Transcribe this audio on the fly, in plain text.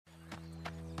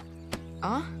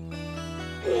Huh?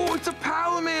 Oh, it's a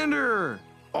Palamander!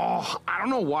 Oh, I don't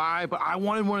know why, but I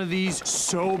wanted one of these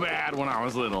so bad when I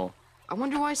was little. I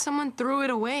wonder why someone threw it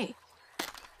away.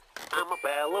 I'm a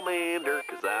Palamander,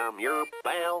 'cause I'm your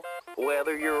pal,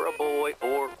 whether you're a boy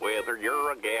or whether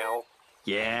you're a gal.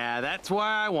 Yeah, that's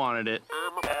why I wanted it.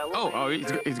 I'm a Palamander. Oh,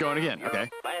 he's going again. Your Okay.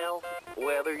 pal,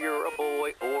 whether you're a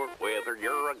boy or whether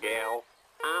you're a gal.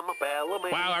 I'm a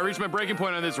Palamander. Wow, I reached my breaking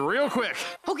point on this real quick.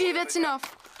 Okay, that's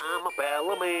enough. I'm a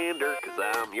Palamander, 'cause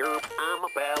I'm a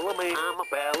Palamander. I'm a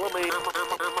Palamander.